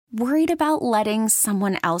Worried about letting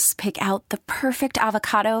someone else pick out the perfect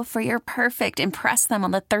avocado for your perfect impress them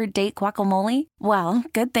on the third date guacamole? Well,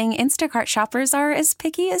 good thing Instacart shoppers are as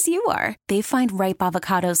picky as you are. They find ripe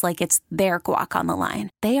avocados like it's their guac on the line.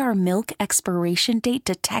 They are milk expiration date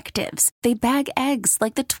detectives. They bag eggs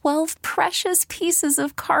like the 12 precious pieces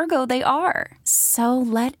of cargo they are. So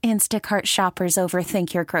let Instacart shoppers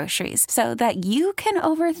overthink your groceries so that you can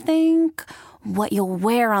overthink what you'll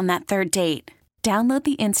wear on that third date. Download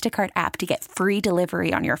the Instacart app to get free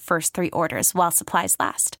delivery on your first 3 orders while supplies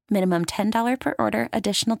last. Minimum $10 per order.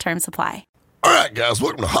 Additional terms apply. All right, guys,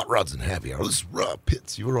 welcome to Hot Rods and Happy Hour. This is Rob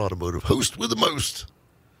Pitts, your automotive host with the most.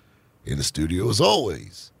 In the studio, as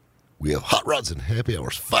always, we have Hot Rods and Happy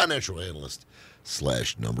Hour's financial analyst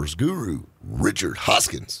 / numbers guru, Richard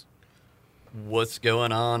Hoskins. What's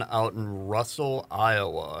going on out in Russell,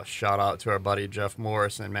 Iowa? Shout out to our buddy Jeff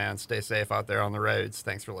Morrison, man. Stay safe out there on the roads.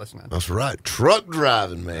 Thanks for listening. That's right. Truck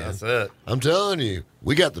driving, man. That's it. I'm telling you,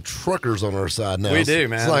 we got the truckers on our side now. We do,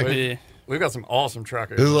 man. It's like, we've got some awesome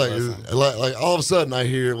truckers. It's like all of a sudden I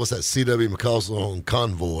hear, what's that, C.W. McCausland on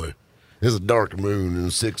Convoy. It's a dark moon in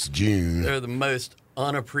 6th of June. They're the most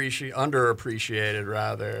underappreciated,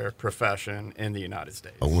 rather, profession in the United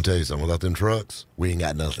States. I want to tell you something. Without them trucks, we ain't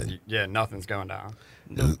got nothing. Yeah, nothing's going down.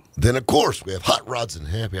 And then, of course, we have Hot Rods and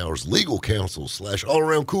Happy Hours legal counsel /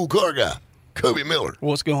 all-around cool car guy, Kobe Miller.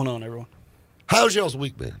 What's going on, everyone? How's y'all's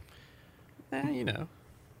week been? You know.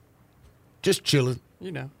 Just chilling.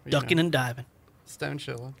 You know. Ducking and diving. Stone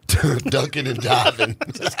chilling. Ducking and diving.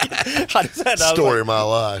 How does that Story of my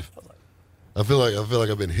life. I feel like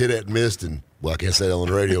I've been hit at and missed, and well, I can't say that on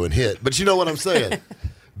the radio and hit, but you know what I'm saying.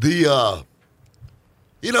 You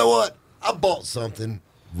know what? I bought something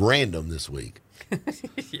random this week.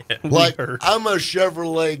 Yeah, like I'm a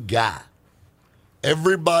Chevrolet guy.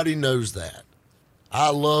 Everybody knows that.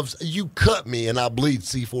 You cut me and I bleed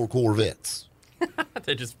C4 Corvettes.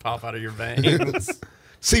 They just pop out of your veins.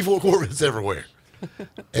 C4 Corvettes everywhere,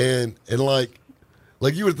 and like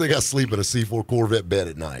you would think I sleep in a C4 Corvette bed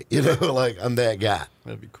at night. You know, like I'm that guy.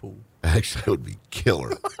 That'd be cool. Actually, that would be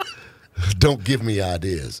killer. Don't give me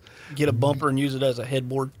ideas. Get a bumper and use it as a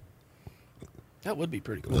headboard. That would be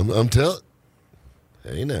pretty cool. I'm telling.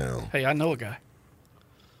 Hey, now. Hey, I know a guy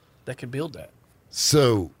that could build that.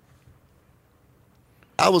 So,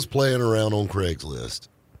 I was playing around on Craigslist,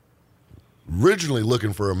 originally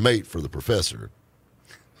looking for a mate for the professor.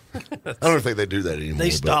 I don't think they do that anymore. They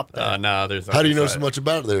stopped that. No, there's. How do you know so much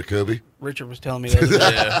about it there, Kobe? Richard was telling me that.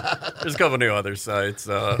 Yeah, there's a couple new other sites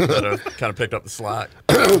that have kind of picked up the slack.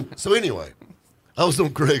 So anyway, I was on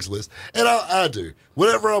Craigslist, and I do.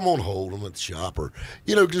 Whenever I'm on hold, I'm at the shop, or,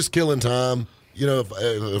 just killing time.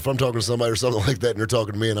 If I'm talking to somebody or something like that, and they're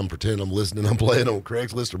talking to me, and I'm pretending I'm listening, I'm playing on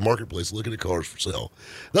Craigslist or Marketplace looking at cars for sale.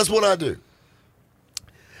 That's what I do.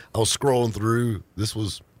 I was scrolling through. This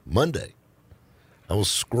was Monday. I was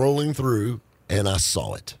scrolling through, and I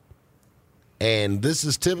saw it. And this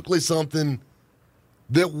is typically something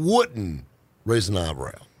that wouldn't raise an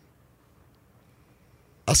eyebrow.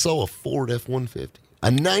 I saw a Ford F-150, a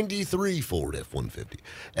 93 Ford F-150.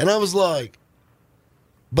 And I was like,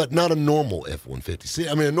 but not a normal F-150. See,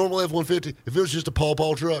 a normal F-150, if it was just a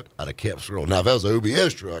Paw truck, I'd have kept scrolling. Now, if that was an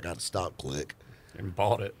OBS truck, I'd have stopped, click. And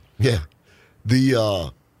bought it. Yeah.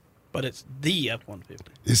 But it's the F-150.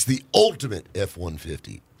 It's the ultimate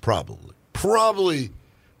F-150, probably. Probably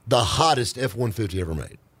the hottest F-150 ever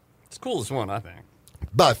made. It's the coolest one, I think.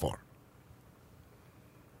 By far.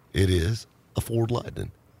 It is a Ford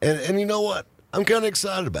Lightning. And you know what? I'm kind of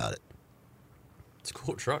excited about it. It's a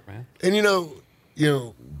cool truck, man.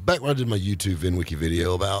 And back when I did my YouTube VinWiki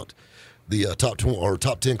video about the top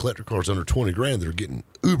 10 collector cars under 20 grand that are getting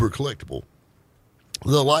uber collectible,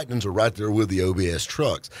 the Lightnings are right there with the OBS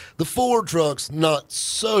trucks. The Ford trucks, not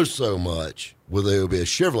so much with the OBS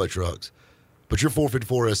Chevrolet trucks, but your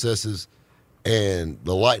 454 SSs and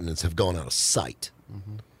the Lightnings have gone out of sight.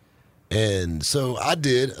 Mm-hmm. And so I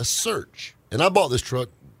did a search, and I bought this truck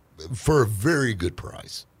for a very good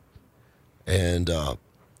price. And, I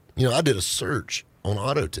did a search on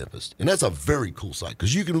Auto Tempest, and that's a very cool site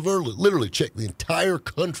because you can literally check the entire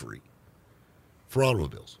country for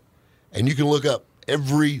automobiles. And you can look up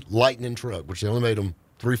every Lightning truck, which they only made them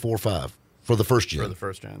 3, 4, 5 for the first gen. For the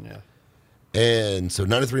first gen, yeah. And so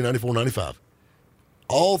 93, 94, 95.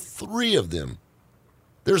 All three of them,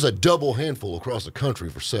 there's a double handful across the country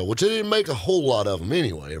for sale, which they didn't make a whole lot of them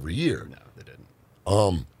anyway every year. No, they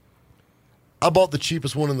didn't. I bought the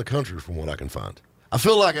cheapest one in the country from what I can find. I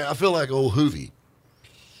feel like old Hoovy.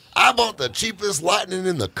 I bought the cheapest Lightning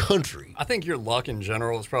in the country. I think your luck in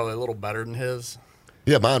general is probably a little better than his.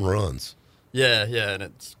 Yeah, mine runs. Yeah, and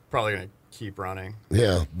it's probably going to keep running.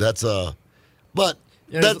 Yeah, that's but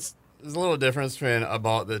You know, that's there's a little difference between I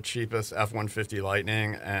bought the cheapest F-150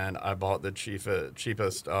 Lightning and I bought the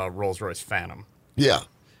cheapest Rolls-Royce Phantom. yeah.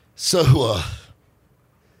 So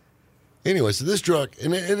anyway, so this truck,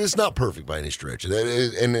 and it's not perfect by any stretch,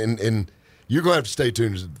 and you're going to have to stay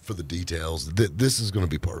tuned for the details. This is going to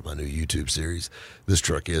be part of my new YouTube series. This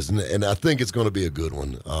truck is, and I think it's going to be a good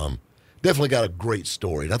one. Definitely got a great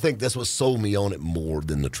story, and I think that's what sold me on it more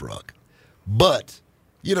than the truck. But,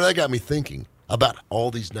 you know, that got me thinking about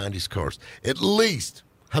all these 90s cars. At least,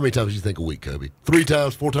 how many times do you think a week, Kobe? 3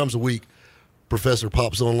 times, 4 times a week, Professor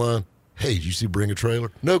pops online. Hey, did you see Bring a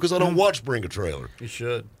Trailer? No, because I don't watch Bring a Trailer. You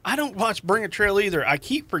should. I don't watch Bring a Trail either. I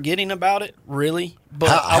keep forgetting about it, really. But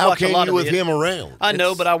I How watch can a lot you of with him around? I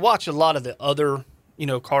know, but I watch a lot of the other,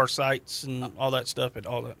 car sites and all that stuff and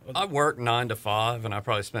all that. I work 9 to 5, and I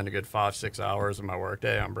probably spend a good 5-6 hours of my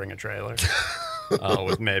workday on Bring a Trailer,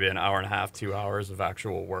 with maybe an hour and a half, 2 hours of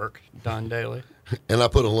actual work done daily. And I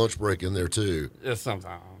put a lunch break in there, too. Just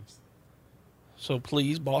sometimes. So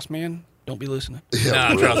please, boss man, don't be listening.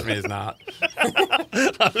 Nah, trust me, it's not.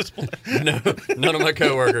 No, none of my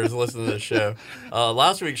coworkers listen to this show.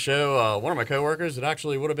 Last week's show, one of my coworkers, it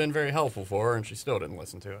actually would have been very helpful for her, and she still didn't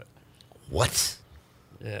listen to it. What?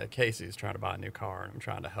 Yeah, Casey's trying to buy a new car, and I'm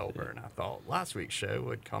trying to help her, and I thought last week's show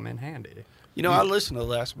would come in handy. I listened to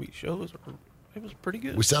last week's show. It was pretty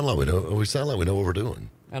good. We sound like we know what we're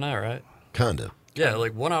doing. I know, right? Kinda. Yeah,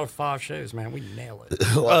 like 1 out of 5 shows, man, we nail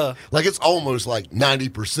it. Like it's almost like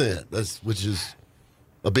 90%. Which is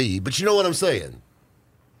a B. But you know what I'm saying?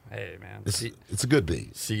 Hey, man, It's a good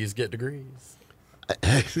B. C's get degrees.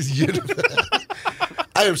 I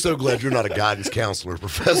am so glad you're not a guidance counselor,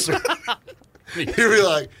 Professor. You're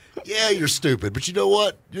like, yeah, you're stupid, but you know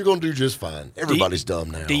what? You're going to do just fine. Everybody's dumb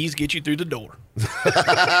now. D's get you through the door.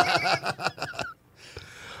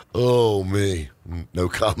 Oh, me. No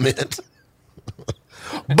comment.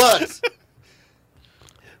 But,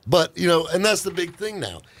 and that's the big thing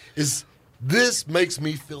now, is this makes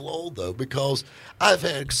me feel old, though, because I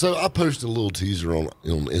posted a little teaser on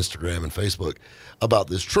Instagram and Facebook about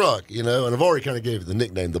this truck, and I've already kind of gave it the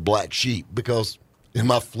nickname, the Black Sheep, because in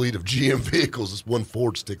my fleet of GM vehicles, this one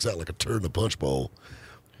Ford sticks out like a turd in a punch bowl.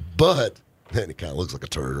 But, man, it kind of looks like a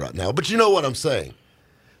turd right now. But you know what I'm saying?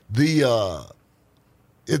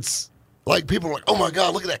 It's like people are like, oh, my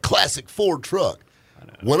God, look at that classic Ford truck.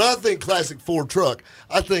 When I think classic Ford truck,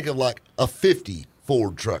 I think of like a 50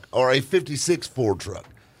 Ford truck or a 56 Ford truck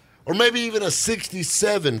or maybe even a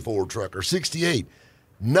 67 Ford truck or 68,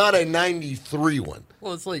 not a 93 one.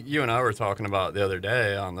 Well, it's like you and I were talking about the other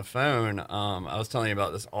day on the phone. I was telling you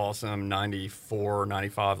about this awesome 94,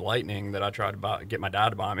 95 Lightning that I tried to get my dad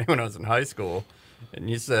to buy me when I was in high school. And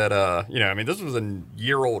you said, this was a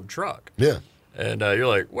year-old truck. Yeah. And you're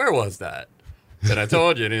like, where was that? And I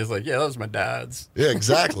told you, and he was like, yeah, that was my dad's. Yeah,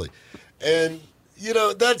 exactly. And,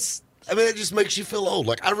 it just makes you feel old.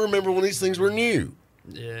 Like, I remember when these things were new.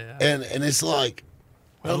 Yeah. And it's like,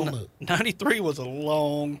 I don't know. 93 was a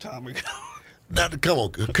long time ago. Now, come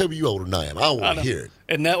on, Kobe, you older than I am. I want to hear it.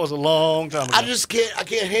 And that was a long time ago. I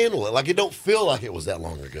can't handle it. Like, it don't feel like it was that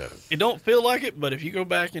long ago. It don't feel like it, but if you go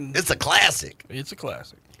back and... It's a classic. It's a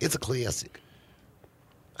classic. It's a classic.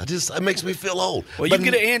 It makes me feel old. Well, you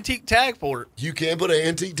get an antique tag for it. You can put an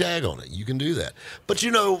antique tag on it. You can do that. But,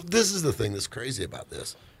 this is the thing that's crazy about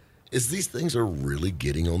this, is these things are really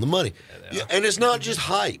getting on the money. Yeah, and it's not just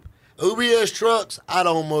hype. OBS trucks, I'd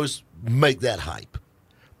almost make that hype.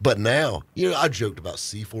 But now, I joked about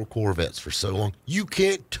C4 Corvettes for so long. You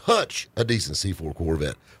can't touch a decent C4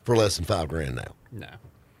 Corvette for less than $5,000 now. No.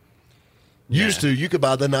 Used to, you could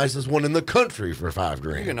buy the nicest one in the country for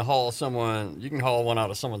 $5,000. You can haul one out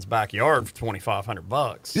of someone's backyard for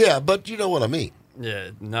 $2,500. Yeah, but you know what I mean. Yeah,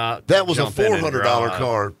 not that was a jump in and $400 drive.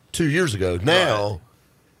 car 2 years ago. Now,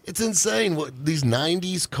 it's insane what these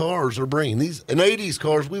 90s cars are bringing. These and 80s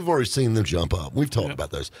cars, we've already seen them jump up. We've talked about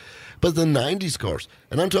those. But the 90s cars,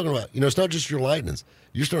 and I'm talking about, it's not just your Lightnings.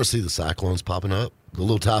 You're starting to see the Cyclones popping up, the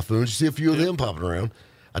little Typhoons. You see a few of them popping around.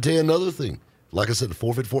 I'll tell you another thing. Like I said, the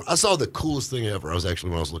 454. I saw the coolest thing ever. When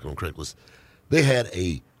I was looking on Craigslist. They had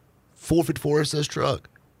a 454 SS truck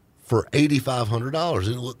for $8,500,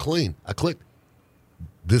 and it looked clean. I clicked.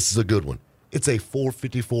 This is a good one. It's a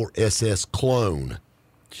 454 SS clone.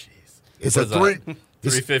 Jeez. It's What a is that?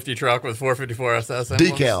 350 truck with 454 SS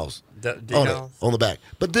emblems? decals Decals? on the back.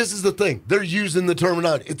 But this is the thing. They're using the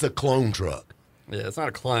terminology. It's a clone truck. Yeah, it's not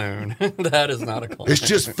a clone. That is not a clone. It's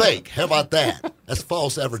just fake. How about that? That's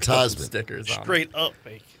false advertisement. Stickers on it. Straight up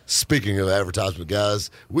fake. Speaking of advertisement,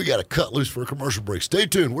 guys, we got to cut loose for a commercial break. Stay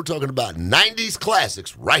tuned. We're talking about 90s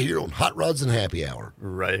classics right here on Hot Rods and Happy Hour.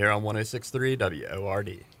 Right here on 106.3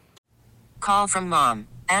 WORD. Call from mom.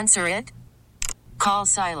 Answer it. Call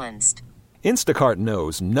silenced. Instacart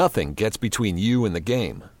knows nothing gets between you and the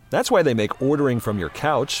game. That's why they make ordering from your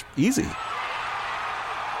couch easy.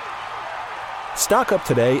 Stock up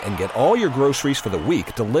today and get all your groceries for the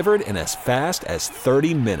week delivered in as fast as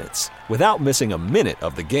 30 minutes without missing a minute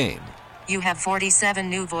of the game. You have 47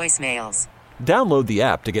 new voicemails. Download the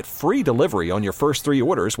app to get free delivery on your first 3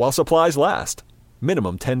 orders while supplies last.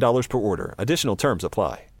 Minimum $10 per order. Additional terms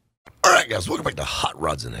apply. All right, guys, welcome back to Hot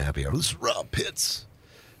Rods and Happy Hour. This is Rob Pitts.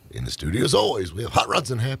 In the studio, as always, we have Hot Rods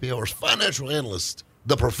and Happy Hour's financial analyst,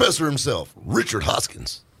 the professor himself, Richard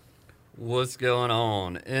Hoskins. What's going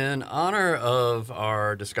on? In honor of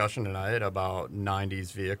our discussion tonight about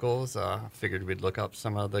 90s vehicles, I figured we'd look up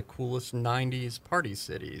some of the coolest 90s party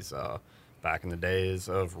cities back in the days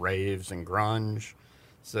of raves and grunge.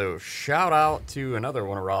 So shout out to another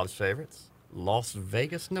one of Rob's favorites, Las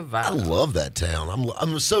Vegas, Nevada. I love that town.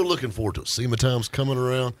 I'm so looking forward to it. SEMA time's coming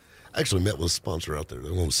around. I actually met with a sponsor out there.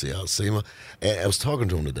 They want to see out SEMA. And I was talking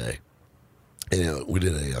to him today. And we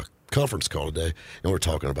did a conference call today, and we're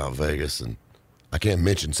talking about Vegas. And I can't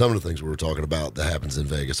mention some of the things we were talking about that happens in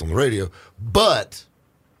Vegas on the radio, but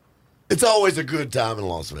it's always a good time in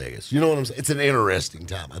Las Vegas. You know what I'm saying? It's an interesting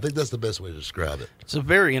time. I think that's the best way to describe it. It's a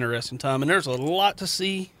very interesting time, and there's a lot to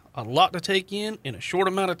see, a lot to take in a short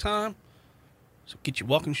amount of time. So get your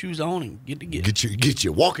walking shoes on and get to getting. Get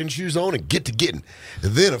your walking shoes on and get to getting.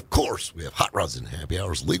 And then, of course, we have Hot Rods and Happy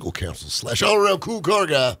Hours legal counsel / all-around cool car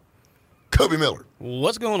guy, Kobe Miller.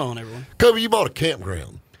 What's going on, everyone? Kobe, you bought a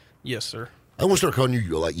campground. Yes, sir. I want to start calling you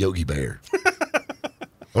like Yogi Bear.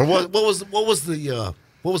 Or what was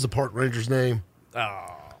the park ranger's name?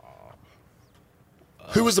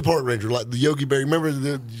 Who was the park ranger? Like the Yogi Bear? Remember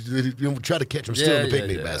you try to catch him stealing the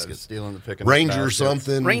picnic basket. Stealing the picnic Ranger baskets.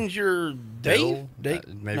 something. Ranger Dave? Bill?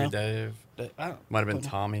 Maybe No. Dave. Might have been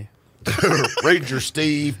Tommy. Ranger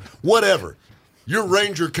Steve. Whatever. You're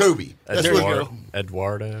Ranger Kobe. That's There you what, go.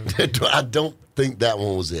 Eduardo. I don't think that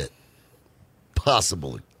one was it.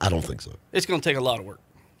 Possibly. I don't think so. It's going to take a lot of work.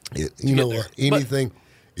 You know there. what? Anything.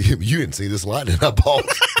 You didn't see this lightning I bought.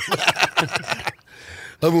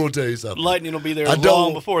 I'm going to tell you something. Lightning will be there I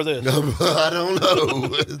long before this. I don't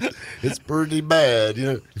know. It's pretty bad. You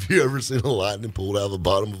know, have you ever seen a lightning pulled out of the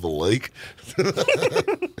bottom of a lake?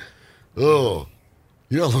 Oh,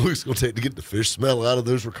 you know how long it's going to take to get the fish smell out of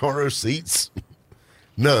those Recaro seats?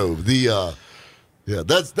 No, that's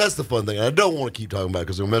the fun thing. I don't want to keep talking about it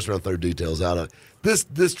because we'll mess around and throw details out of it.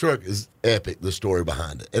 This truck is epic, the story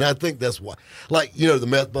behind it. And I think that's why, like, you know, the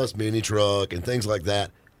Meth Bus mini truck and things like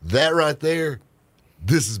that, that right there,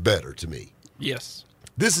 this is better to me. Yes.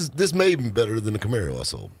 This may be better than the Camaro I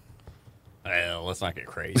sold. Well, let's not get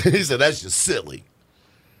crazy. He said, that's just silly.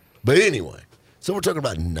 But anyway, so we're talking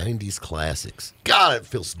about 90s classics. God, it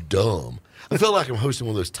feels dumb. I feel like I'm hosting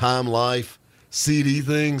one of those Time Life CD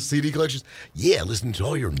things, CD collections. Yeah, listening to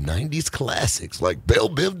all your 90s classics like Belle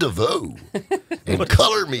Biv DeVoe and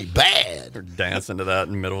Color Me Bad. We're dancing to that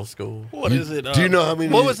in middle school. What is it? Do you know how many?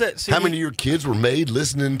 What was that CD? How many of your kids were made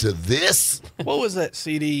listening to this? What was that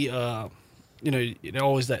CD?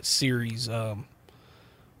 Always that series,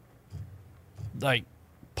 like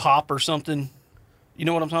Pop or something. You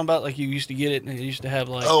know what I'm talking about? Like you used to get it, and it used to have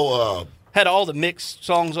like had all the mixed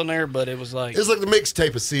songs on there, but it was like it's like the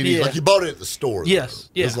mixtape of CDs. Yeah. Like you bought it at the store. Yes, though.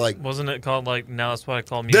 yeah. It was like Wasn't it called like now that's what I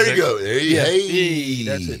call music? there you go. There you, Yeah. hey,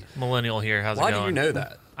 That's it. Millennial here. How's Why it do going? you know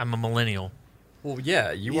that? I'm a millennial. Well,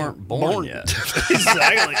 yeah, you Yeah, weren't born born. yet.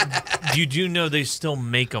 Exactly. You do know they still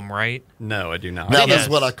make them, right? No, I do not. Now Yes. that's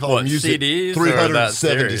what I call What, music. CDs or that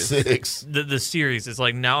 376. The series is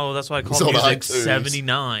like now that's why I call It's on music iTunes.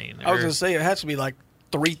 79. I was or- gonna say it has to be like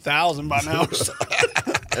 3,000 by now.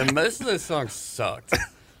 And most of those songs sucked.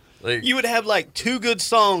 Like, You would have like 2 good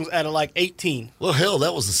songs out of like 18. Well, hell,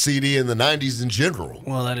 that was the CD in the 90s in general.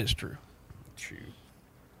 Well, that is true. shoot.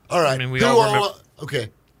 All right. I mean, we who all all, remember- okay,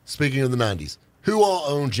 speaking of the 90s, who all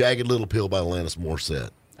owned Jagged Little Pill by Alanis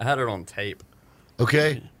Morissette? I had it on tape.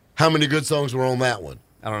 Okay. How many good songs were on that one?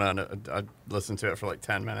 I don't know. I listened to it for like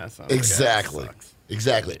 10 minutes. And I was like, Exactly. "Yeah, this sucks."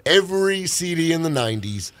 Exactly. Every CD in the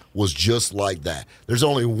 90s was just like that. There's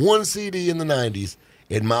only one CD in the 90s,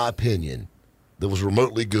 in my opinion, that was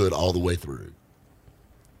remotely good all the way through.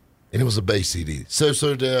 And it was a bass CD. So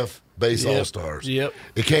Def, Bass Yep. All-Stars. Yep.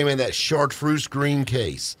 It came in that chartreuse green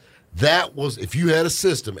case. That was, if you had a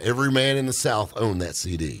system, every man in the South owned that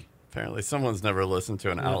CD. Apparently, someone's never listened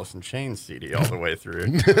to an Alice in Chains CD all the way through.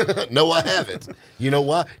 No, I haven't. You know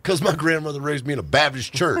why? Because my grandmother raised me in a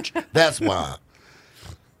Baptist church. That's why.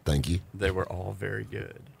 Thank you. They were all very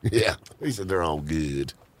good. Yeah, he said they're all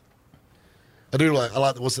good. I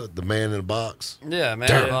like what's that? The Man in a Box. Yeah, Man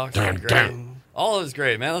in a Box is great. All of it's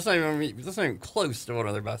great, man. That's not even close to one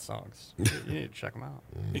of their best songs. You need to check them out.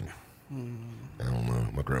 I don't know.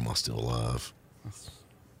 My grandma's still alive.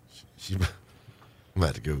 I'm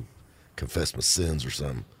about to go confess my sins or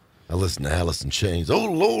something. I listen to Alice in Chains. Oh,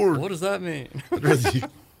 Lord. What does that mean? I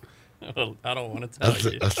don't want to tell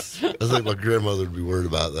you. I think my grandmother would be worried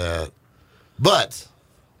about that. But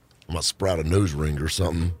I might sprout a nose ring or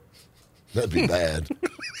something. That'd be bad.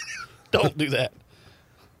 Don't do that.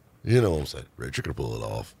 You know what I'm saying? Richard could pull it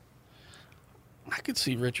off. I could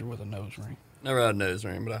see Richard with a nose ring. Never had a nose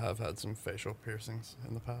ring, but I have had some facial piercings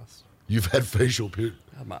in the past. You've had facial piercings?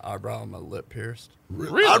 I had my eyebrow and my lip pierced.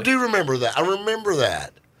 Really? I do remember that. I remember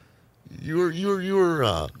that. You were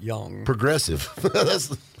young, progressive.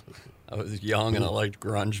 I was young and I liked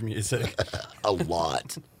grunge music a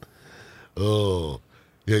lot. Oh,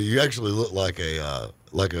 yeah. You actually look like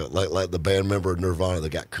like the band member of Nirvana that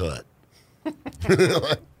got cut.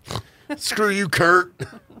 Screw you, Kurt.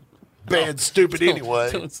 Band's stupid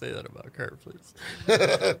anyway. Don't say that about Kurt, please.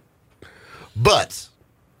 But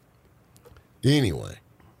anyway,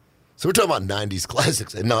 so we're talking about 90s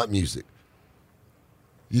classics and not music.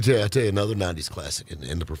 I tell you another 90s classic, and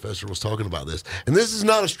the professor was talking about this, and this is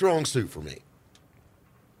not a strong suit for me.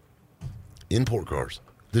 Import cars.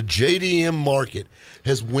 The JDM market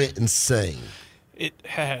has went insane. It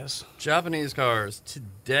has. Japanese cars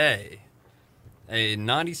today, a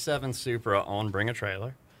 97 Supra on Bring a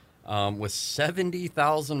Trailer with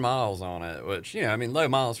 70,000 miles on it, which, low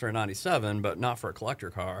miles for a 97, but not for a collector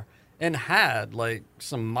car, and had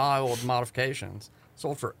some mild modifications.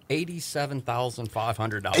 Sold for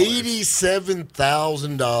 $87,500.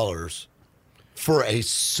 $87,000 for a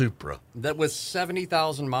Supra. That was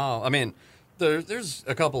 70,000 miles. I mean, there's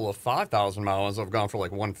a couple of 5,000 miles that have gone for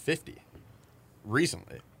 $150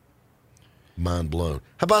 recently. Mind blown.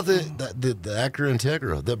 How about the Acura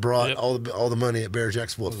Integra that brought all the money at Bear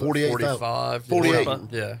Jackson? What, 48,000? 48.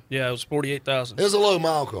 Yeah, it was 48,000. It was a low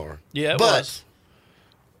mile car. Yeah, it was.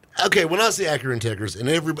 Okay, when I see Acura Integras, and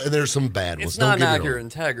there's some bad ones. It's not an Acura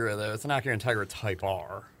Integra, though. It's an Acura Integra Type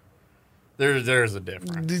R. There's a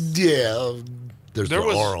difference. Yeah, there's an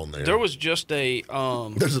R on there. There was just a...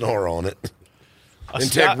 there's an R on it.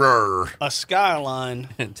 Integra. A Skyline.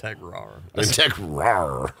 Integra.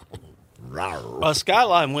 Integra. A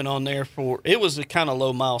Skyline went on there for... It was a kind of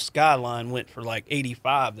low-mile Skyline, went for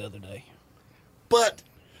 85 the other day. But...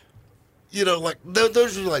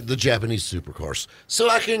 those are the Japanese supercars. So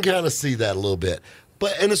I can kind of see that a little bit.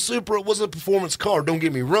 And a Supra was a performance car, don't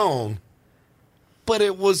get me wrong. But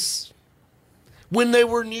it was, when they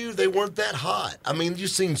were new, they weren't that hot. I mean,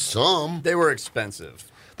 you've seen some. They were expensive.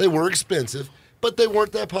 But they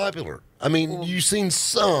weren't that popular. I mean, you've seen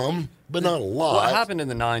some, but not a lot. What happened in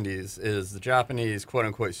the 90s is the Japanese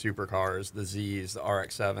quote-unquote supercars, the Zs, the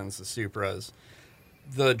RX-7s, the Supras,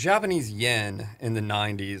 the Japanese yen in the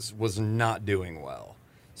 90s was not doing well.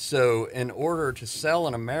 So in order to sell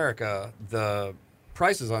in America, the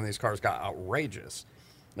prices on these cars got outrageous.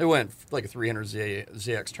 They went a 300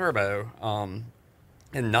 ZX Turbo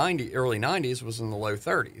in early 90s was in the low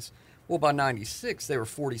 30s. Well, by 96, they were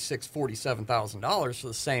 $46,000, $47,000 for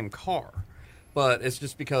the same car. But it's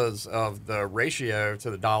just because of the ratio to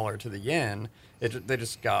the dollar to the yen, they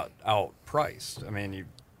just got outpriced. I mean,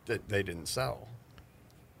 they didn't sell.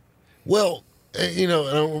 Well, we're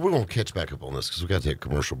going to catch back up on this because we've got to take a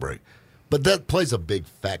commercial break. But that plays a big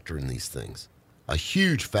factor in these things. A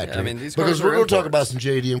huge factor. Yeah, these cars because we're going to talk about some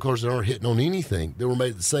JDM cars that aren't hitting on anything that were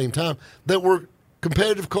made at the same time that were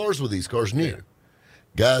competitive cars with these cars new. Yeah.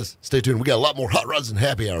 Guys, stay tuned. We got a lot more Hot Rods and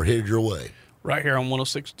Happy Hour headed your way. Right here on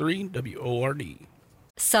 106.3 WORD.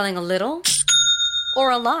 Selling a little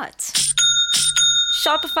or a lot?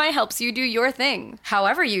 Shopify helps you do your thing,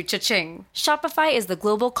 however you cha-ching. Shopify is the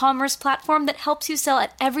global commerce platform that helps you sell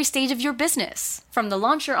at every stage of your business. From the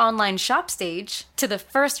launch your online shop stage, to the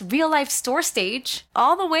first real-life store stage,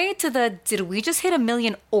 all the way to the did we just hit 1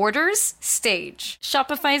 million orders stage.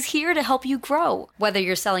 Shopify's here to help you grow. Whether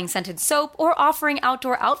you're selling scented soap or offering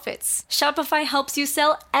outdoor outfits, Shopify helps you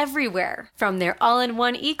sell everywhere. From their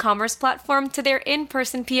all-in-one e-commerce platform to their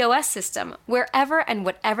in-person POS system, wherever and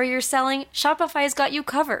whatever you're selling, Shopify's got got you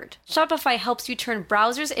covered. Shopify helps you turn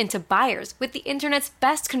browsers into buyers with the internet's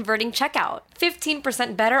best converting checkout.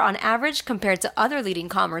 15% better on average compared to other leading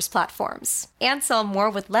commerce platforms. And sell more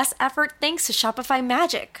with less effort thanks to Shopify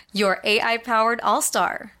Magic, your AI-powered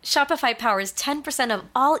all-star. Shopify powers 10% of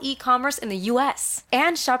all e-commerce in the U.S.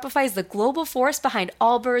 And Shopify is the global force behind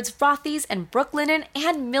Allbirds, Rothy's, and Brooklinen,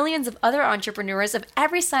 and millions of other entrepreneurs of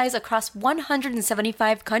every size across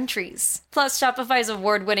 175 countries. Plus, Shopify's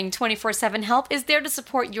award-winning 24/7 help is there to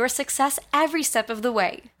support your success every step of the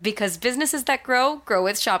way. Because businesses that grow, grow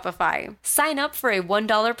with Shopify. Sign up for a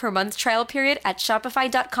 $1 per month trial period at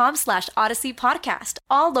shopify.com/Odyssey Podcast,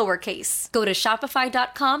 all lowercase. Go to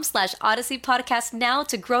shopify.com/Odyssey Podcast now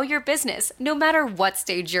to grow your business, no matter what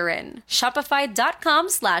stage you're in.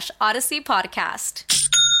 Shopify.com/Odyssey Podcast.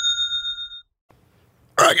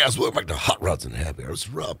 All right, guys, welcome back to Hot Rods and Happy Hours.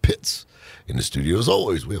 Rob Pitts in the studio. As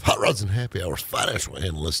always, we have Hot Rods and Happy Hours financial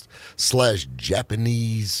analyst /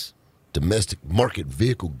 Japanese domestic market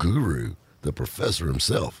vehicle guru, the professor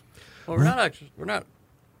himself. Well, we're not,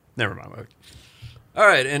 never mind. All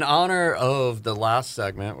right, in honor of the last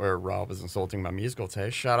segment where Rob was insulting my musical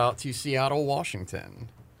taste, shout out to Seattle, Washington.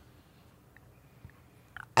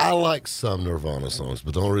 I like some Nirvana songs,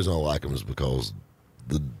 but the only reason I like them is because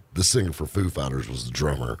the singer for Foo Fighters was the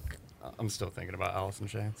drummer. I'm still thinking about Alice in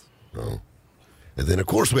Chains. Oh. And then, of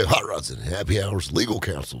course, we have Hot Rods and Happy Hours legal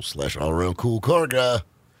counsel / all-around cool car guy,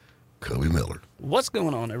 Cubby Miller. What's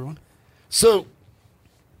going on, everyone? So,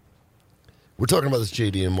 we're talking about this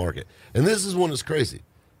JDM market. And this is one that's crazy.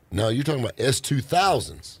 Now, you're talking about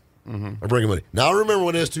S2000s. Are bringing money. Now, I remember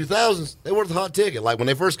when S2000s, they were the hot ticket. Like, when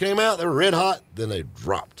they first came out, they were red hot, then they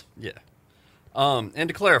dropped. Yeah. And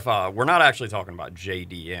to clarify, we're not actually talking about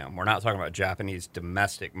JDM. We're not talking about Japanese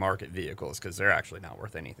domestic market vehicles because they're actually not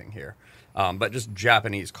worth anything here. But just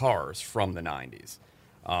Japanese cars from the 90s,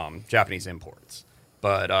 Japanese imports.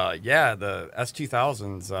 But yeah, the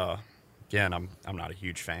S2000s, again, I'm not a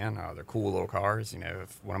huge fan. They're cool little cars. You know,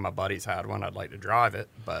 if one of my buddies had one, I'd like to drive it.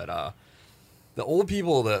 But the old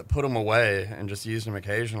people that put them away and just use them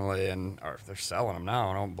occasionally, or if they're selling them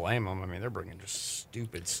now, I don't blame them. I mean, they're bringing just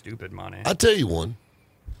stupid money. I'll tell you one.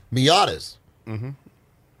 Miatas. Mm-hmm.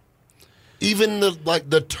 Even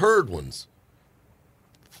the turd ones.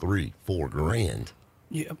 $3-4 grand.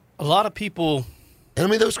 Yeah, a lot of people. And I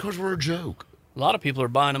mean, those cars were a joke. A lot of people are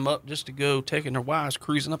buying them up just to go taking their wives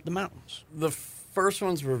cruising up the mountains. The first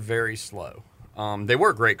ones were very slow. They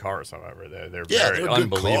were great cars, however. They're they're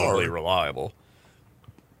unbelievably reliable.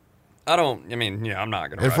 I'm not going to rush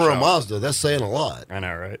out. And for a Mazda, that's saying a lot. I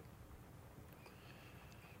know, right?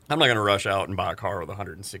 I'm not going to rush out and buy a car with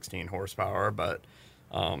 116 horsepower, but,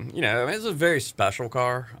 it's a very special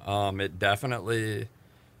car.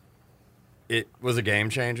 It was a game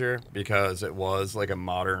changer because it was like a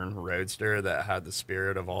modern roadster that had the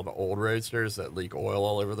spirit of all the old roadsters that leak oil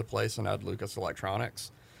all over the place and had Lucas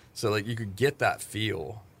Electronics. So, you could get that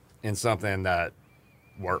feel in something that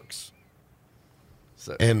works.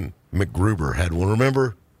 So. And McGruber had one,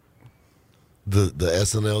 remember? The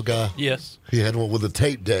SNL guy? Yes. He had one with a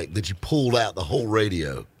tape deck that you pulled out the whole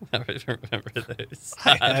radio. I remember those.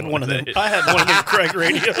 I had one of them. I had one of them Craig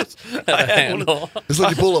radios. I had one. It's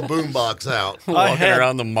like you pull a boombox out. Walking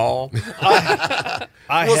around the mall.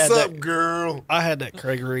 What's up, girl? I had that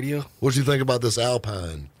Craig radio. What'd you think about this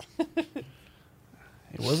Alpine?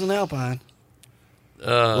 It wasn't Alpine.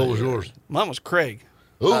 What was yours? Mine was Craig.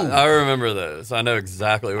 Ooh. I remember those. I know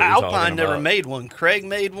exactly what you're talking about. Alpine never made one. Craig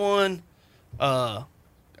made one. I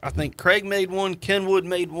think Craig made one, Kenwood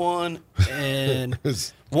made one, and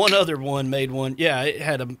one other one made one. Yeah,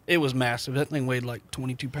 it was massive. That thing weighed like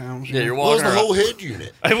 22 pounds. Yeah, you're walking around. What was the whole head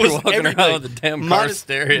unit? It was walking everything. around with the damn car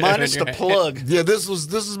stereo. Minus the plug. Yeah, this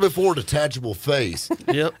is before detachable face.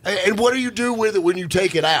 Yep. And what do you do with it when you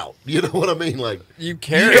take it out? You know what I mean? Like you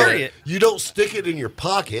carry it. You don't stick it in your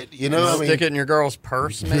pocket. You know, stick it in your girl's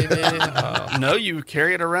purse, maybe. No, you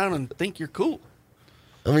carry it around and think you're cool.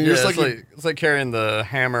 I mean, it's like carrying the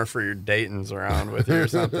hammer for your Daytons around with you or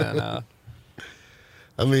something. I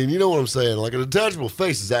mean, you know what I'm saying? Like a detachable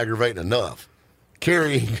face is aggravating enough.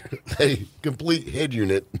 Carrying a complete head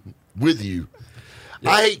unit with you.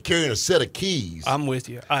 Yeah. I hate carrying a set of keys. I'm with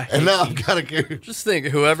you. And now I've got to carry. Just think,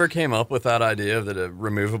 whoever came up with that idea of the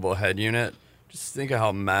removable head unit, just think of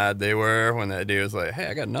how mad they were when that dude was like, hey,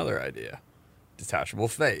 I got another idea. Detachable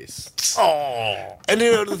face. Oh. And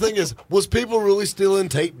the thing is, was people really stealing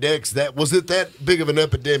tape decks? Was it that big of an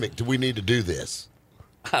epidemic? Do we need to do this?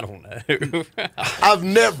 I don't know. I've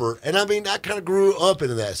never, and I mean, I kind of grew up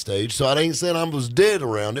into that stage, so I ain't saying I was dead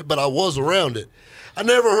around it, but I was around it. I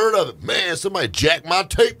never heard of it. Man, somebody jacked my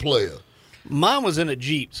tape player. Mine was in a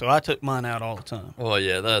Jeep, so I took mine out all the time. Well,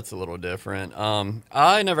 yeah, that's a little different.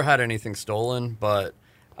 I never had anything stolen, but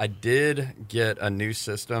I did get a new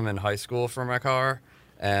system in high school for my car,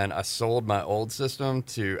 and I sold my old system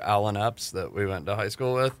to Alan Epps that we went to high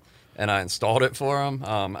school with, and I installed it for him.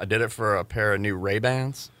 I did it for a pair of new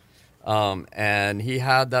Ray-Bans, and he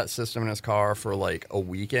had that system in his car for like a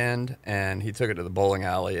weekend, and he took it to the bowling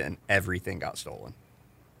alley, and everything got stolen.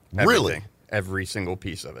 Really? Everything. Every single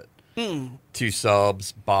piece of it. 2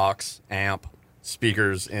 subs, box, amp,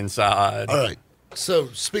 speakers inside. All right. So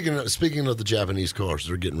speaking of the Japanese cars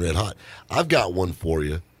that are getting red hot, I've got one for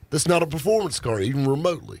you that's not a performance car, even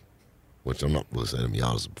remotely. Which I'm not really saying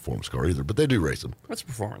Miata's a performance car either, but they do race them. What's a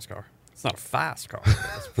performance car? It's not a fast car.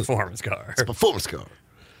 It's a performance car. It's a performance car.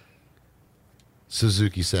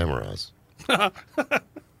 Suzuki Samurais.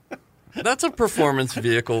 That's a performance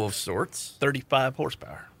vehicle of sorts. 35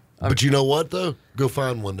 horsepower. But you know what, though? Go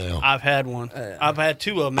find one now. I've had one. I've had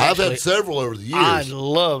 2 of them, I've actually. had several over the years. I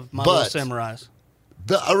love my little but Samurais.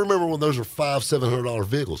 I remember when those were $500-$700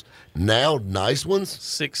 vehicles. Now, nice ones.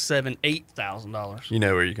 $6,000, $7,000, $8,000. You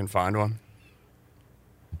know where you can find one?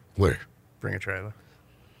 Where? Bring a trailer.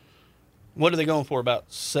 What are they going for?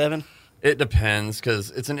 About 7? It depends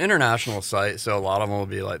because it's an international site, so a lot of them will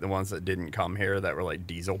be like the ones that didn't come here that were like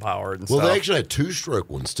diesel powered and Well, stuff. they actually had 2-stroke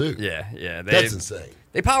ones too. Yeah. That's insane.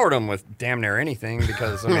 They powered them with damn near anything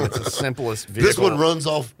because I mean it's the simplest vehicle. This one runs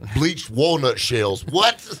off bleached walnut shells.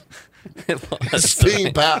 What?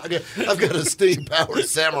 Steam power. I've got a steam powered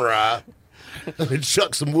Samurai. And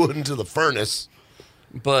chuck some wood into the furnace.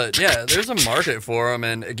 But yeah, there's a market for them,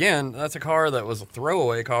 and again, that's a car that was a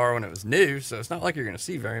throwaway car when it was new, so it's not like you're going to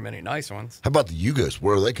see very many nice ones. How about the Yugos?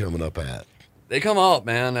 Where are they coming up at? They come up,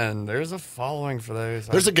 man, and there's a following for those.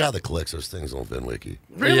 There's a guy that collects those things on VinWiki.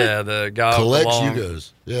 Really? Yeah, the guy Collects with the long,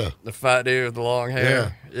 Yugos. Yeah. the fat dude with the long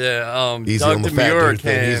hair. Yeah. Easy Doug on the fat Demure dude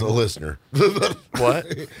thing. He's a came. listener.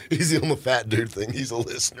 What? Easy on the fat dude thing. He's a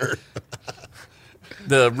listener.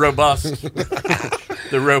 The robust,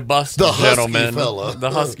 The husky gentleman, fella. the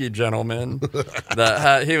husky gentleman.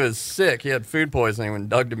 That he was sick. He had food poisoning when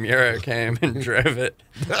Doug Demure came and drove it.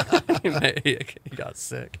 he got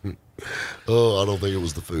sick. Oh, I don't think it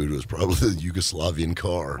was the food. It was probably the Yugoslavian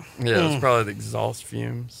car. Yeah, it was probably the exhaust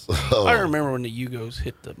fumes. I remember when the Yugos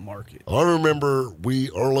hit the market. I remember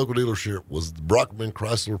our local dealership was Brockman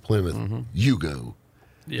Chrysler Plymouth Yugo.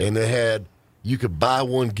 Yeah. And they had, you could buy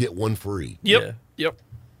one, get one free. Yep. Yeah. Yep.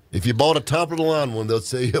 If you bought a top of the line one, they'll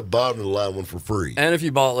say a bottom of the line one for free. And if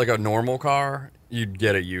you bought like a normal car, you'd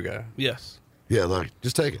get a Yugo. Yes. Yeah, like,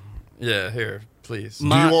 just take it. Yeah, here, please.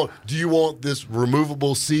 Do you want this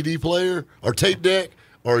removable CD player or tape deck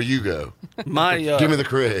or a Yugo? My Give me the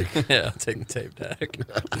Craig. Yeah, I'll take the tape deck.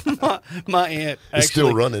 my aunt actually, It's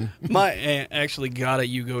still running. My aunt actually got a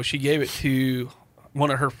Yugo. She gave it to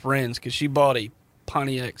one of her friends because she bought a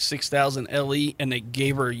Pontiac 6000 LE and they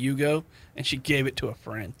gave her a Yugo and she gave it to a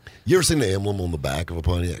friend. You ever seen the emblem on the back of a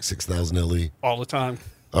Pontiac 6000 LE? All the time.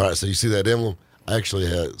 All right, so you see that emblem? I actually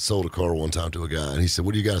had sold a car one time to a guy, and he said,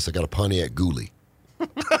 "What do you got?" I said, "I got a Pontiac Ghoulie."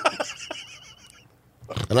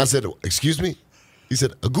 And I said, "Excuse me?" He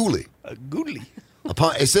said, "A Ghoulie." A Ghoulie.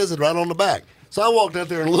 It says it right on the back. So I walked out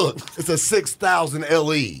there and looked. It's a 6000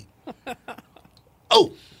 LE.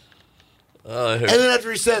 Oh. And then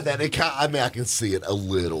after he said that, I can see it a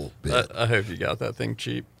little bit. I hope you got that thing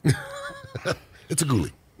cheap. It's a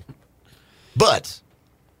Ghoulie. But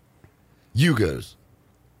Yugos,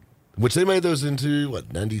 which they made those into,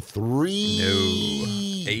 what, 93?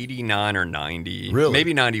 No, 89 or 90. Really?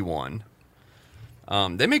 Maybe 91.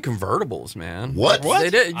 They made convertibles, man. What? They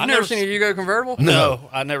did. You I never never seen a Yugo convertible? No,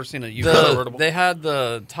 I've never seen a Yugo convertible. They had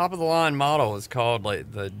the top of the line model was called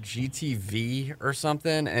like the GTV or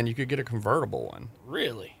something, and you could get a convertible one.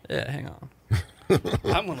 Really? Yeah, hang on.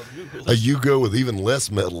 I'm going to Google A this. Yugo with even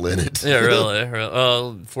less metal in it. Yeah,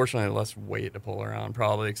 really. Fortunately, less weight to pull around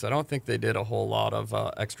probably because I don't think they did a whole lot of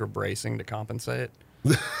extra bracing to compensate.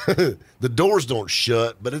 The doors don't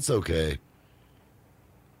shut, but it's okay.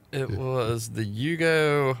 It was the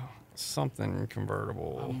Yugo something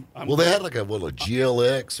convertible. Well, they had like a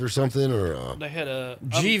GLX or something, or They had a...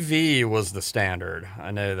 GV was the standard.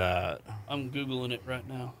 I know that. I'm Googling it right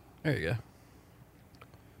now. There you go.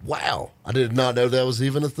 wow, I did not know that was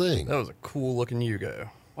even a thing. That was a cool looking Yugo.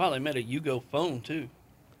 Wow, they made a Yugo phone, too.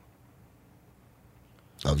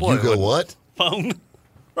 A Boy, Yugo what? Phone?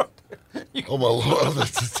 Oh my lord,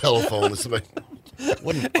 that's a telephone. It's amazing.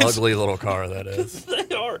 What an ugly little car that is.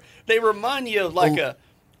 They are. They remind you of like a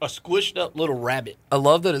squished up little rabbit. I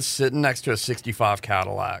love that it's sitting next to a 65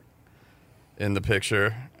 Cadillac in the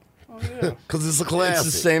picture. Oh, yeah. Because it's a classic.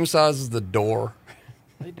 It's the same size as the door.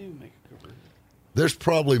 They do make a convertible. There's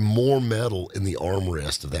probably more metal in the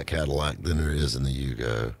armrest of that Cadillac than there is in the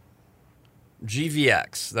Yugo.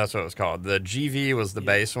 GVX, that's what it was called. The GV was the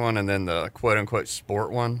base one, and then the quote-unquote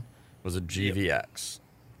sport one was a GVX.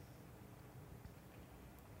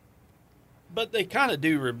 But they kind of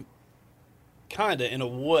do, in a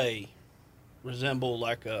way, resemble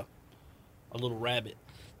like a little rabbit.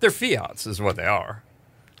 They're Fiats is what they are.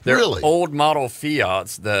 They're Really? old model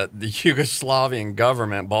Fiats that the Yugoslavian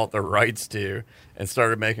government bought the rights to and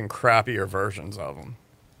started making crappier versions of them.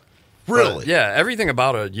 Really? But, yeah, everything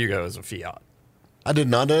about a Yugo is a Fiat. I did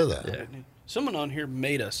not know that. Yeah. Someone on here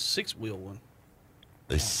made a 6-wheel one.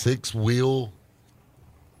 A 6-wheel?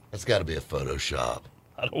 That's got to be a Photoshop.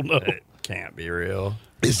 I don't know. It can't be real.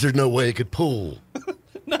 Is there no way it could pull?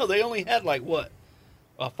 No, they only had like what?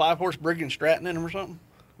 A 5-horse Briggs & Stratton in them or something?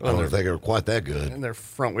 I don't think they were quite that good. And they're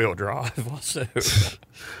front-wheel drive also.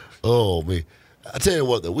 Oh, me. I tell you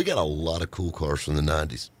what, though, we got a lot of cool cars from the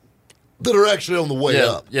 90s that are actually on the way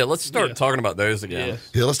up. Yeah, let's start talking about those again. Yeah.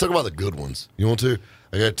 Yeah, let's talk about the good ones. You want to?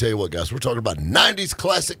 I got to tell you what, guys. We're talking about 90s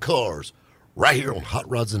classic cars right here on Hot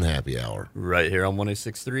Rods and Happy Hour. Right here on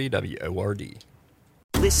 106.3 WORD.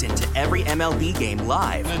 Listen to every MLB game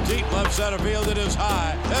live. In the deep left center field, it is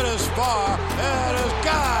high, it is far, it is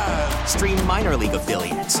gone. Stream minor league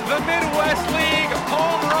affiliates. The Midwest League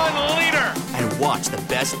home run leader. And watch the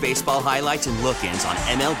best baseball highlights and look-ins on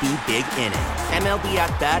MLB Big Inning. MLB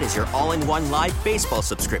At Bat is your all-in-one live baseball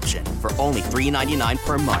subscription for only $3.99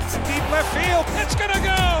 per month. Deep left field, it's gonna go.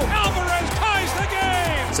 Alvarez ties the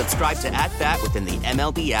game. Subscribe to At Bat within the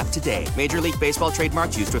MLB app today. Major League Baseball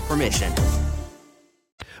trademarks used with permission.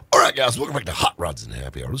 All right, guys, welcome back to Hot Rods and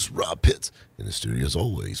Happy Hour. This is Rob Pitts in the studio. As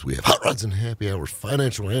always, we have Hot Rods and Happy Hour's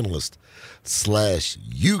financial analyst /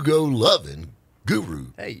 Yugo-loving guru,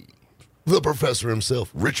 Hey, the professor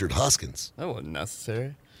himself, Richard Hoskins. that wasn't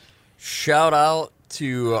necessary. Shout out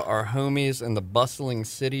to our homies in the bustling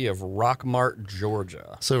city of Rockmart,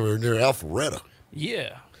 Georgia. So we're near Alpharetta.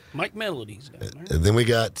 Yeah. Mike Melody's down there. And then we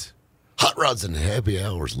got Hot Rods and Happy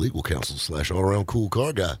Hour's legal counsel / all-around cool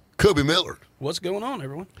car guy, Cubby Miller. What's going on,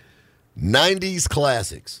 everyone? 90s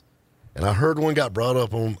classics. And I heard one got brought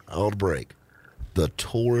up on All the Break. The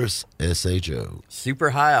Taurus SHO.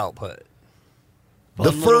 Super high output.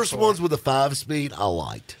 The Fun first little ones with the 5-speed, I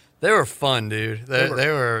liked. They were fun, dude. They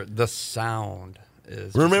were the sound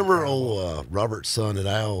is. Remember old Robert's son at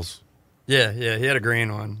Owls? Yeah, he had a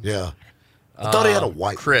green one. Yeah. I thought he had a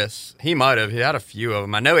white one. Chris, he might have. He had a few of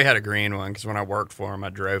them. I know he had a green one because when I worked for him,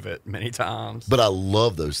 I drove it many times. But I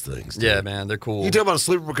love those things. Dude. Yeah, man, they're cool. You talk about a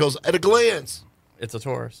sleeper because at a glance, It's a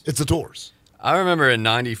Taurus. it's a Taurus. I remember in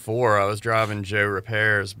 94, I was driving Joe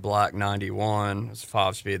Repair's black 91. It was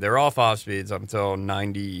 5-speed. They were all 5-speeds up until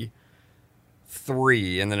 93.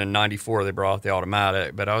 And then in 94, they brought out the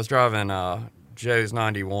automatic. But I was driving Joe's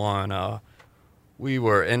 91. We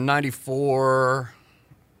were in 94.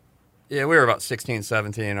 Yeah, we were about 16,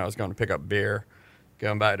 17. I was going to pick up beer,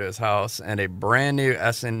 going back to his house. And a brand new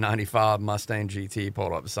SN95 Mustang GT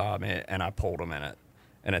pulled up beside me, and I pulled him in it.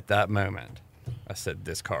 And at that moment, I said,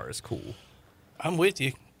 this car is cool. I'm with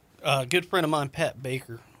you. A good friend of mine, Pat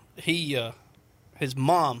Baker, his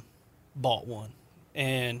mom bought one,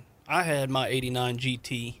 and I had my 89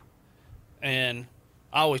 GT, and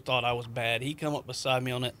I always thought I was bad. He come up beside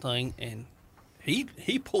me on that thing, and he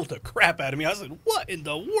pulled the crap out of me. I said, what in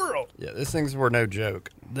the world? Yeah, these things were no joke.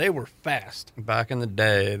 They were fast. Back in the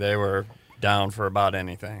day, they were down for about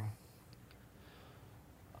anything.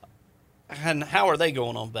 And how are they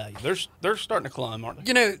going on value? They're starting to climb, aren't they?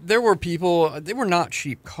 You know, there were people, they were not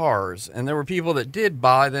cheap cars, and there were people that did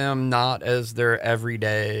buy them not as their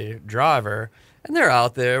everyday driver, and they're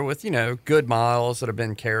out there with, you know, good miles that have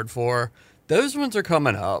been cared for. Those ones are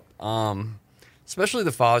coming up, especially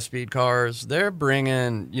the 5-speed cars. They're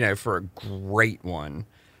bringing, you know, for a great one,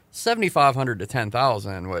 $7,500 to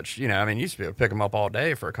 $10,000, which, you know, I mean, you used to be able to pick them up all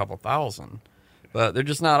day for a couple thousand, but they're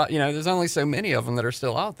just not, you know, there's only so many of them that are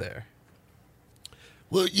still out there.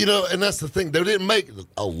 Well, you know, and that's the thing. They didn't make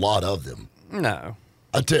a lot of them. No.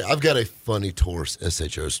 I tell you, I've got a funny Taurus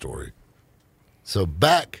SHO story. So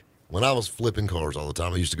back when I was flipping cars all the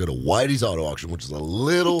time, I used to go to Whitey's Auto Auction, which is a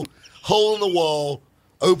little hole in the wall,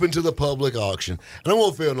 open to the public auction. And I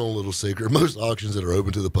won't fail no little secret. Most auctions that are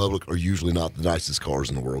open to the public are usually not the nicest cars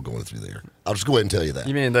in the world going through there. I'll just go ahead and tell you that.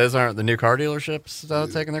 You mean those aren't the new car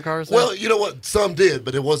dealerships taking their cars Well, out? you know what? Some did,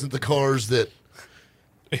 but it wasn't the cars that...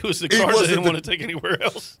 It was the car they didn't want to take anywhere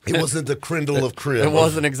else. It wasn't the Crindle of Crib. It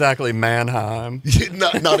wasn't exactly Mannheim.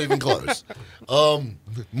 not even close.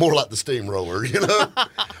 More like the steamroller, you know?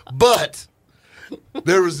 But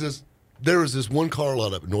there was this there was this one car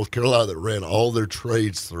lot up in North Carolina that ran all their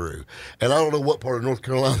trades through. And I don't know what part of North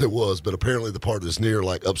Carolina it was, but apparently the part that's near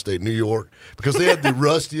like upstate New York, because they had the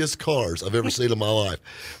rustiest cars I've ever seen in my life.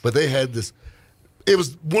 But they had this, it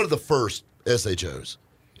was one of the first SHOs.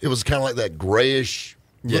 It was kind of like that grayish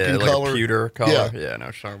looking like color. A pewter color. Yeah. Yeah, I know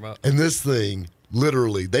what you're talking about. And this thing,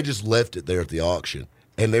 literally, they just left it there at the auction.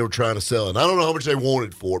 And they were trying to sell it. And I don't know how much they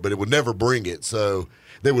wanted for it, but it would never bring it. So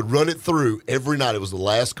they would run it through every night. It was the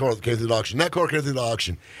last car that came through the auction. That car came through the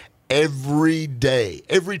auction every day,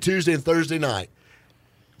 every Tuesday and Thursday night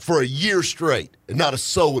for a year straight. And not a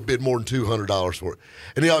soul would bid more than $200 for it.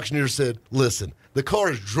 And the auctioneer said, listen, the car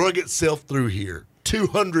has drug itself through here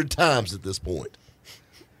 200 times at this point.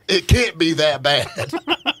 It can't be that bad.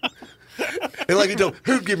 And like he told,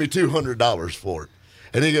 who'd give me $200 for it?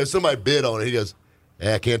 And he goes, somebody bid on it. He goes,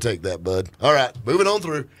 I can't take that, bud. All right, moving on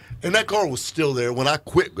through. And that car was still there when I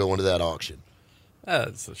quit going to that auction.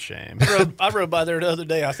 That's a shame. I rode by there the other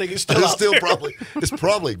day. I think it's still out there. It's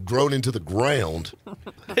probably grown into the ground.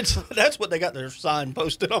 That's what they got their sign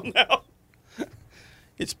posted on now.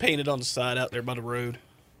 It's painted on the side out there by the road.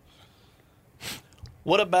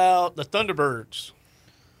 What about the Thunderbirds?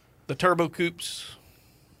 The Turbo Coupes?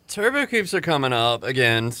 Turbo Coupes are coming up.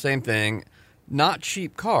 Again, same thing. Not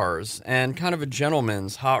cheap cars and kind of a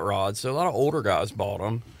gentleman's hot rod. So a lot of older guys bought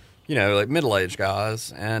them, like middle-aged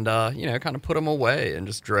guys, and, kind of put them away and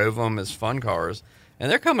just drove them as fun cars. And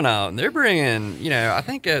they're coming out, and they're bringing, I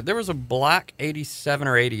think there was a black 87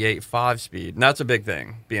 or 88 5-speed, and that's a big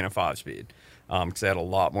thing, being a 5-speed, because they had a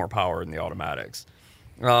lot more power than the automatics.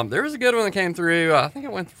 There was a good one that came through. I think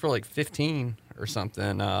it went for like 15 or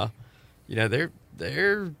something.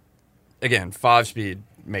 They're again, 5-speed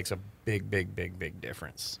makes a big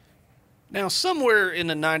difference. Now, somewhere in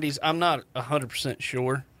the 90s, I'm not 100%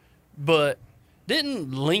 sure, but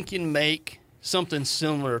didn't Lincoln make something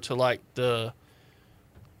similar to like the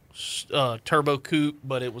Turbo Coupe,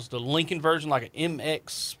 but it was the Lincoln version, like an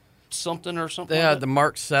MX something or something? They had the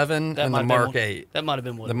Mark 7 and the Mark 8. That might have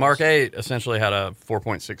been one. The Mark 8 essentially had a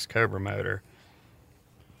 4.6 Cobra motor.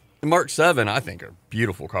 The Mark 7, I think, are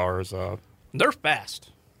beautiful cars. They're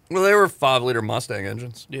fast. Well, they were 5-liter Mustang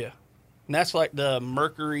engines. Yeah. And that's like the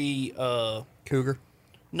Mercury... Cougar?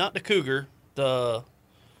 Not the Cougar. The...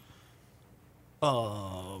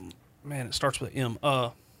 man, it starts with M.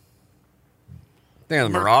 I think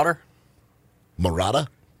of the Marauder?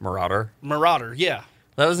 Marauder, yeah.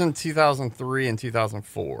 That was in 2003 and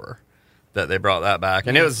 2004 that they brought that back.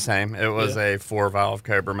 And it was the same. It was a 4-valve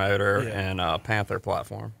Cobra motor and a Panther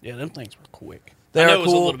platform. Yeah, them things were quick. They know cool. It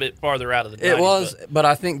was a little bit farther out of the 90s. It was, but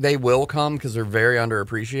I think they will come because they're very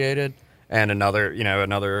underappreciated. And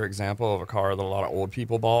another example of a car that a lot of old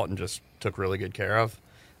people bought and just took really good care of.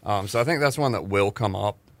 So I think that's one that will come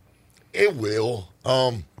up. It will.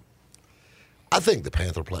 I think the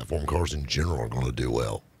Panther platform cars in general are going to do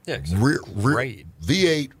well. Yeah, great.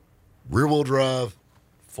 V8, rear-wheel drive,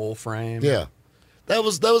 full frame. Yeah, that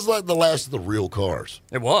was like the last of the real cars.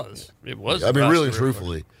 It was. I mean, really,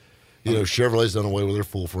 truthfully. Chevrolet's done away with their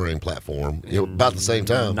full frame platform about the same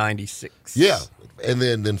time. 96. Yeah. And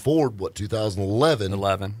then Ford, 2011?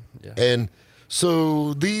 11, yeah. And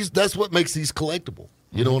so that's what makes these collectible.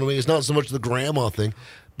 You know what I mean? It's not so much the grandma thing,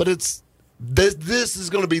 but it's this is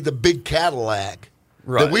going to be the big Cadillac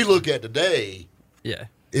that we look at today. Yeah.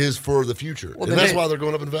 Is for the future. Well, and that's why they're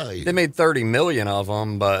going up in value. They made 30 million of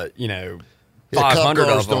them, but, 500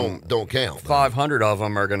 of them don't count. 500 of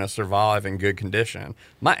them are going to survive in good condition.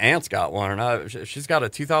 My aunt's got one, and she's got a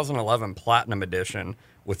 2011 Platinum Edition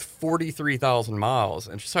with 43,000 miles,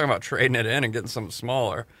 and she's talking about trading it in and getting something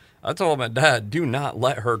smaller. I told my dad, do not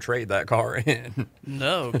let her trade that car in.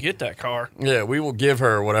 No, get that car. Yeah, we will give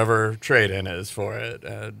her whatever trade-in is for it.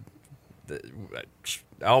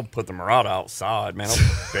 I'll put the Murata outside, man. I'll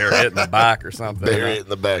bury it in the back or something. Bury it in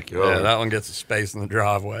the backyard. Yeah, that one gets a space in the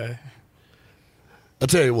driveway. I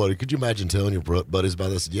tell you what, could you imagine telling your buddies about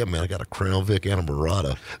this? Yeah, man, I got a Crown Vic and a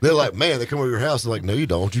Murata. They're like, man, they come over your house. They're like, no, you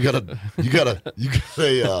don't. You gotta.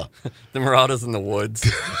 The Murata's in the woods.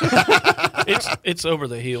 It's over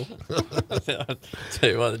the hill. I'll tell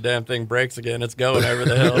you what, the damn thing breaks again. It's going over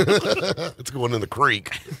the hill. It's going in the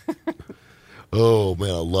creek. Oh man,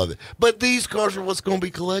 I love it. But these cars are what's going to be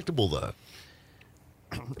collectible, though,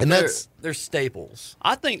 and they're staples.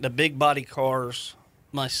 I think the big body cars.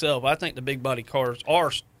 Myself, I think the big body cars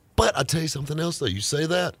are. But I tell you something else, though. You say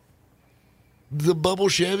that the bubble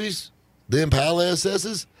Chevys, the Impala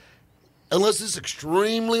SSs, unless it's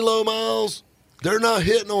extremely low miles, they're not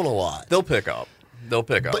hitting on a lot. They'll pick up.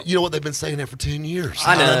 But you know what? They've been saying that for 10 years.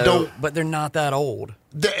 I know, but they're not that old.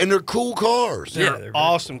 And they're cool cars. They're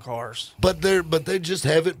awesome cars. But they just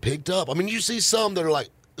haven't picked up. I mean, you see some that are like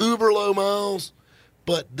uber low miles,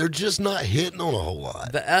 but they're just not hitting on a whole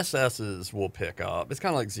lot. The SS's will pick up. It's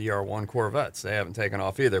kind of like ZR1 Corvettes. They haven't taken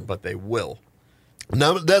off either, but they will.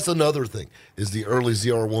 Now, that's another thing, is the early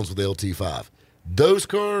ZR1s with the LT5. Those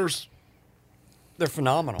cars, they're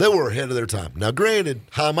phenomenal. They were ahead of their time. Now, granted,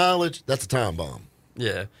 high mileage, that's a time bomb.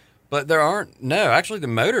 Yeah, but actually the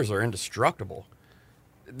motors are indestructible.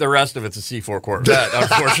 The rest of it's a C4 Corvette,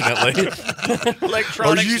 unfortunately.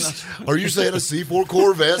 Electronics. Are you saying a C4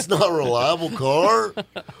 Corvette's not a reliable car?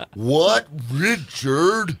 What,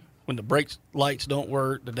 Richard? When the brake lights don't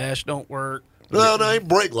work, the dash don't work. No, ain't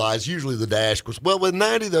brake lights. Usually the dash was. Well, with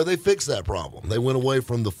 90 though, they fixed that problem. They went away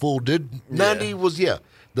from the full. 90 was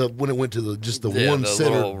when it went to the one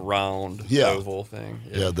center little round oval thing.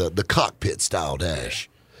 Yeah, the cockpit style dash.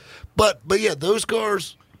 But yeah, those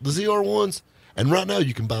cars, the ZR1s. And right now,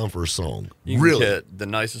 you can buy them for a song. You can get the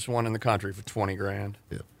nicest one in the country for $20,000.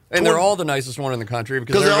 Yeah, and they're all the nicest one in the country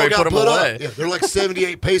because everybody put them away. Yeah, they're like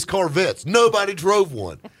 78 pace Corvettes. Nobody drove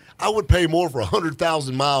one. I would pay more for a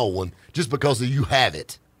 100,000-mile one just because you have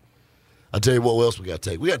it. I'll tell you what else we got to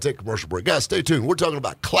take. We got to take a commercial break. Guys, stay tuned. We're talking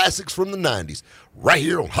about classics from the 90s right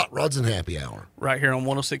here on Hot Rods and Happy Hour. Right here on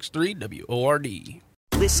 106.3 WORD.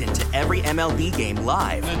 Listen to every MLB game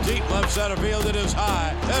live. In the deep left center field, it is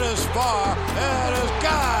high, it is far, it is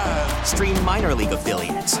gone. Stream minor league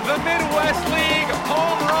affiliates. The Midwest League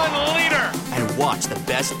home run leader. And watch the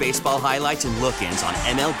best baseball highlights and look-ins on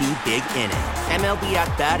MLB Big Inning. MLB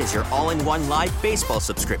At Bat is your all-in-one live baseball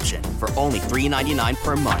subscription for only $3.99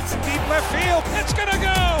 per month. Deep left field, it's gonna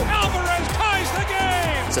go. Alvarez ties the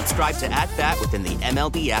game. Subscribe to At Bat within the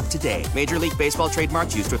MLB app today. Major League Baseball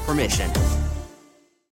trademarks used with permission.